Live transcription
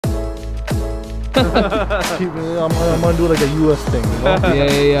I'm gonna do like a US thing, you know?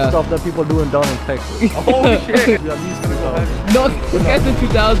 Yeah. Stuff that people doing down in Texas. Oh shit! At least 2,000. No, get the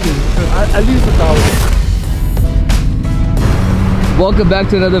 2000. At least 1,000. Welcome back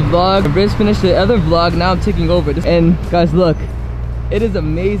to another vlog. Briz finished the other vlog, now I'm taking over. And guys, look, it is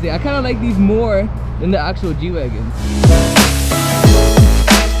amazing. I kind of like these more than the actual G-Wagons.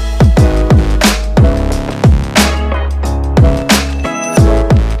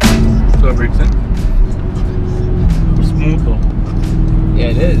 Still breaks in. Smooth though. Yeah,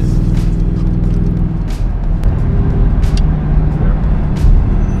 it is.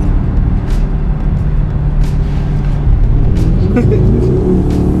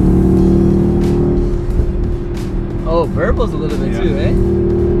 Oh, burbles a little bit too, eh?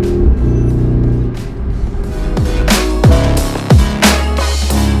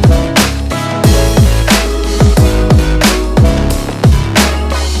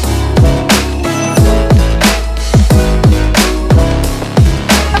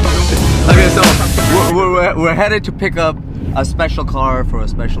 Okay, so we're headed to pick up a special car for a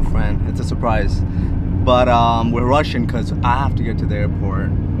special friend. It's a surprise, but we're rushing because I have to get to the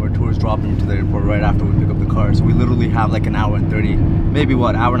airport. Our tour is dropping me to the airport right after we pick up the car, so we literally have like an hour and 30, maybe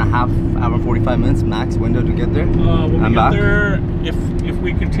what, hour and a half, hour and 45 minutes max window to get there. When we get there, if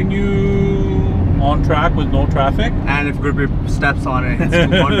we continue on track with no traffic, and if Gribir steps on it, it's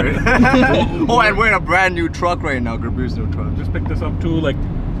 200. Oh, and we're in a brand new truck right now. Gribir's new truck. just picked this up too like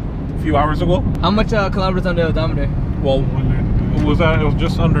a few hours ago. How much kilometers on the odometer? Well, it was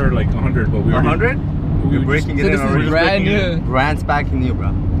just under like 100, but we were 100? We're breaking it in already. Brand new. Brand spanking new,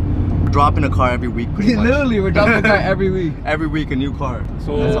 bro. We're dropping a car every week, pretty much. Literally, we're dropping a car every week. Every week, a new car.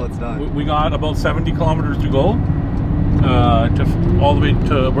 So that's how it's done. We got about 70 kilometers to go. All the way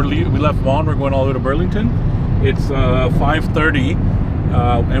to we left Vaughan. We're going all the way to Burlington. It's 5:30,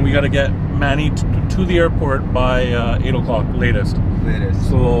 and we got to get Manny to the airport by 8 o'clock latest.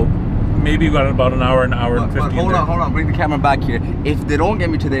 So maybe we got about an hour and 50. But hold on, bring the camera back here. If they don't get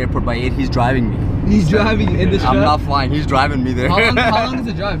me to the airport by 8, he's driving me. He's driving in the truck? I'm not flying, he's driving me there. How long is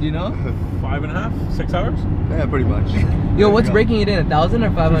the drive, do you know? 5.5, 6 hours? Yeah, pretty much. Yo, what's breaking it in? 1,000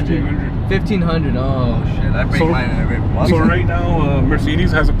 or 500? 1,500. Oh shit, I break mine in every month. So right now,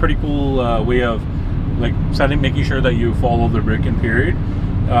 Mercedes has a pretty cool way of like making sure that you follow the break-in period.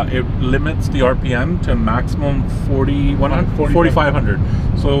 It limits the RPM to maximum 4,500.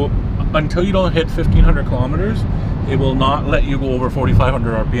 So until you don't hit 1,500 kilometers, it will not let you go over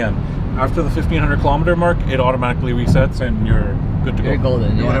 4,500 RPM. After the 1,500 kilometer mark, it automatically resets and you're good to go. You're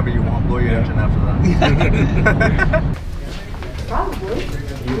golden, Do whatever you want, blow your engine after that. Probably.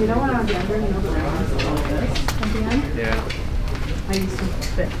 You don't want to have the under, you know, the rounds like this at the end? Yeah. I used to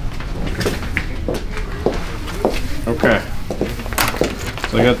fit. Okay.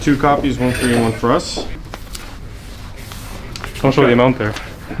 So I got 2 copies, one for you and one for us. Don't show the amount there.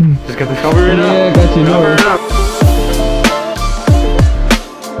 Just get the cover it up. Yeah, got you. Cover it up.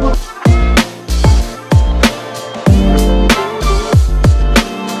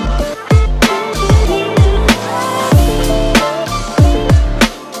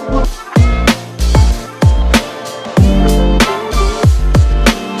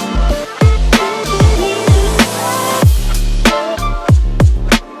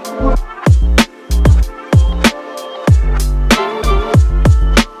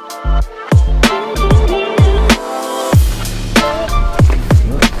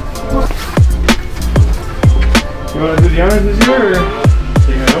 You want to do the honors this year, or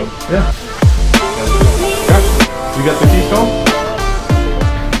take it home? Yeah. You got the keystone?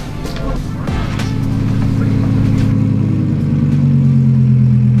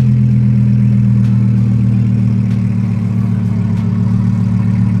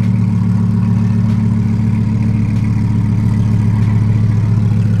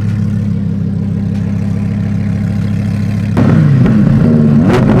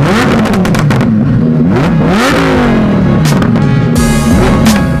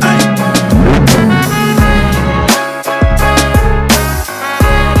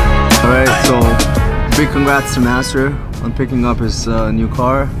 Big congrats to Master on picking up his new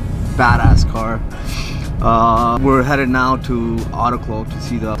car, badass car. We're headed now to Autoclo to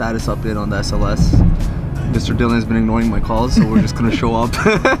see the status update on the SLS. Mr. Dylan's been ignoring my calls, so we're just gonna show up.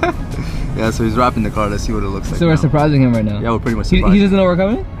 Yeah, so he's wrapping the car. Let's see what it looks like. So we're surprising him right now. Yeah, we're pretty much surprised. He doesn't know we're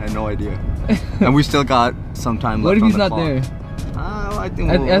coming? I had no idea. And we still got some time What left if he's on the not clock. there? I think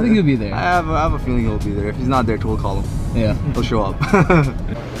I think he'll be there. I have a feeling he'll be there. If he's not there, we'll call him. Yeah. He'll show up.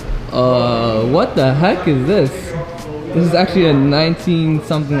 What the heck is this? This is actually a 19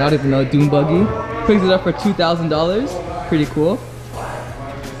 something, I don't even know, dune buggy. Picks it up for $2,000. Pretty cool.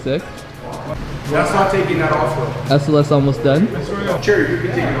 Sick. That's not taking that off though. SLS almost done. Cherry, you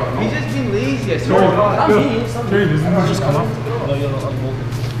can take it off. He's just being lazy. I Cherry, doesn't just come off?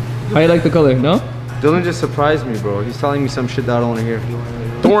 How you like the color? No? Dylan just surprised me, bro. He's telling me some shit that I don't want to hear.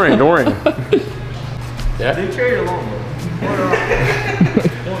 Don't worry, don't worry. Yeah? Leave Cherry alone, bro.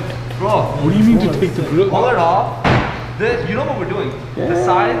 Bro, What do you mean to take the grill? pull it off. This, you know what we're doing? Yeah. The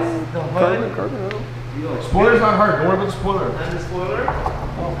sides, the hood, Spoiler's not hard. Don't worry about the spoiler. and the spoiler,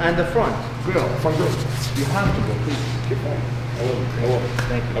 and the front grill. Front grill. You have to go, please.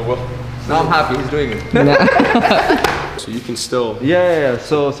 I will. Now I'm happy. He's doing it. So you can still. Yeah.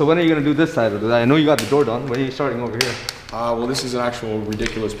 So when are you gonna do this side of it? I know you got the door done. When are you starting over here? Well, this is an actual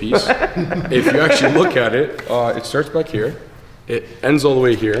ridiculous piece. If you actually look at it, it starts back here. It ends all the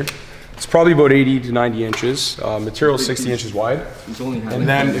way here. It's probably about 80 to 90 inches. Material is 60 inches wide. And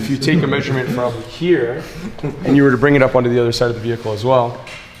then if you take a measurement from here and you were to bring it up onto the other side of the vehicle as well,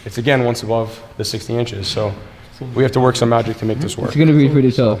 it's again once above the 60 inches. So we have to work some magic to make this work. It's gonna be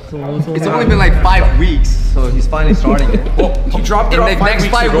pretty tough. It's only been like 5 weeks, so he's finally starting it. Well, he dropped it In off the 5 next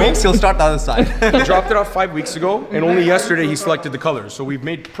weeks 5 ago. weeks, he'll start the other side. He dropped it off 5 weeks ago, and only yesterday he selected the colors. So we've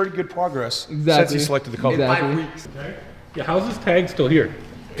made pretty good progress since Exactly. he selected the colors. Exactly. 5 weeks. Yeah, how's this tag still here?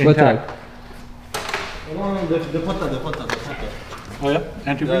 What tag? Oh yeah?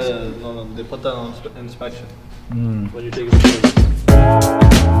 Antifreeze? No, they put that on inspection. When you take it.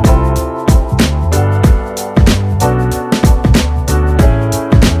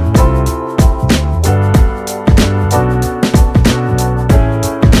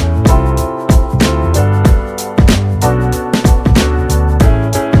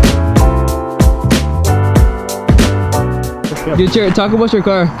 Dude, Cherry, talk about your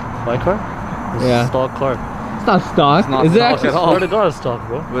car. My car? This Yeah. is a stock car. It's not stock. not Is it stock actually? at all. Swear to God, it's stock,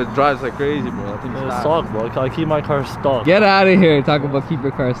 bro. But it drives like crazy, bro. I think It's stock, bro. I keep my car stock. Get out of here. Talk about keep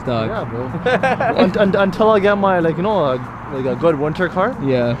your car stock. Yeah, bro. Until I get my, like, you know, like a good winter car,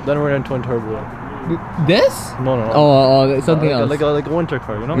 Yeah. then we're into twin turbo. This? No. Oh, something else. Like a winter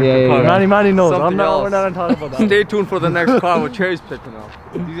car, you know? Yeah. Manny knows. Something We're else. not talking about that. Stay tuned for the next car with Cherry's picking up.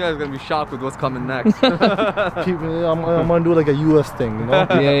 These guys are gonna be shocked with what's coming next. I'm gonna do like a US thing, you know?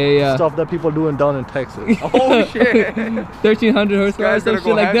 Yeah. Stuff that people doing down in Texas. Oh shit! 1300 horsepower, guy's some gonna shit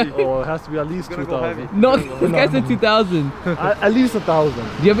go like heavy. that. Oh, it has to be at least Gonna go 2,000. No, this guy said 2000. At least 1,000.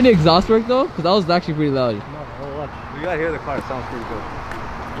 Do you have any exhaust work though? Because that was actually pretty loud. No, watch. You gotta hear the car. It sounds pretty good.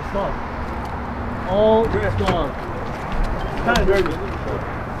 It's not. Oh, it's not. Kind of dirty.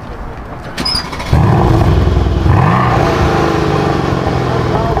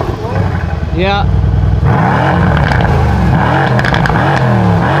 Yeah.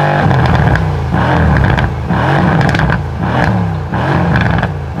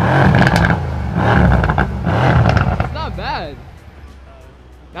 It's not bad.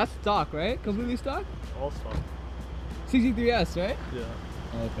 That's stock, right? Completely stock? All stock. 63S, right? Yeah.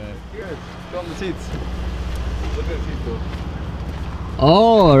 Okay. Good. Show them the seats. Look at the seats, though.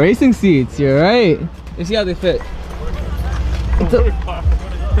 Oh, racing seats. You're right. Let's see how they fit. I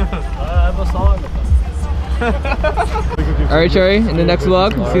have a saw in the car. All right, Cherry. In the next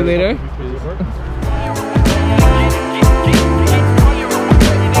vlog. See you later.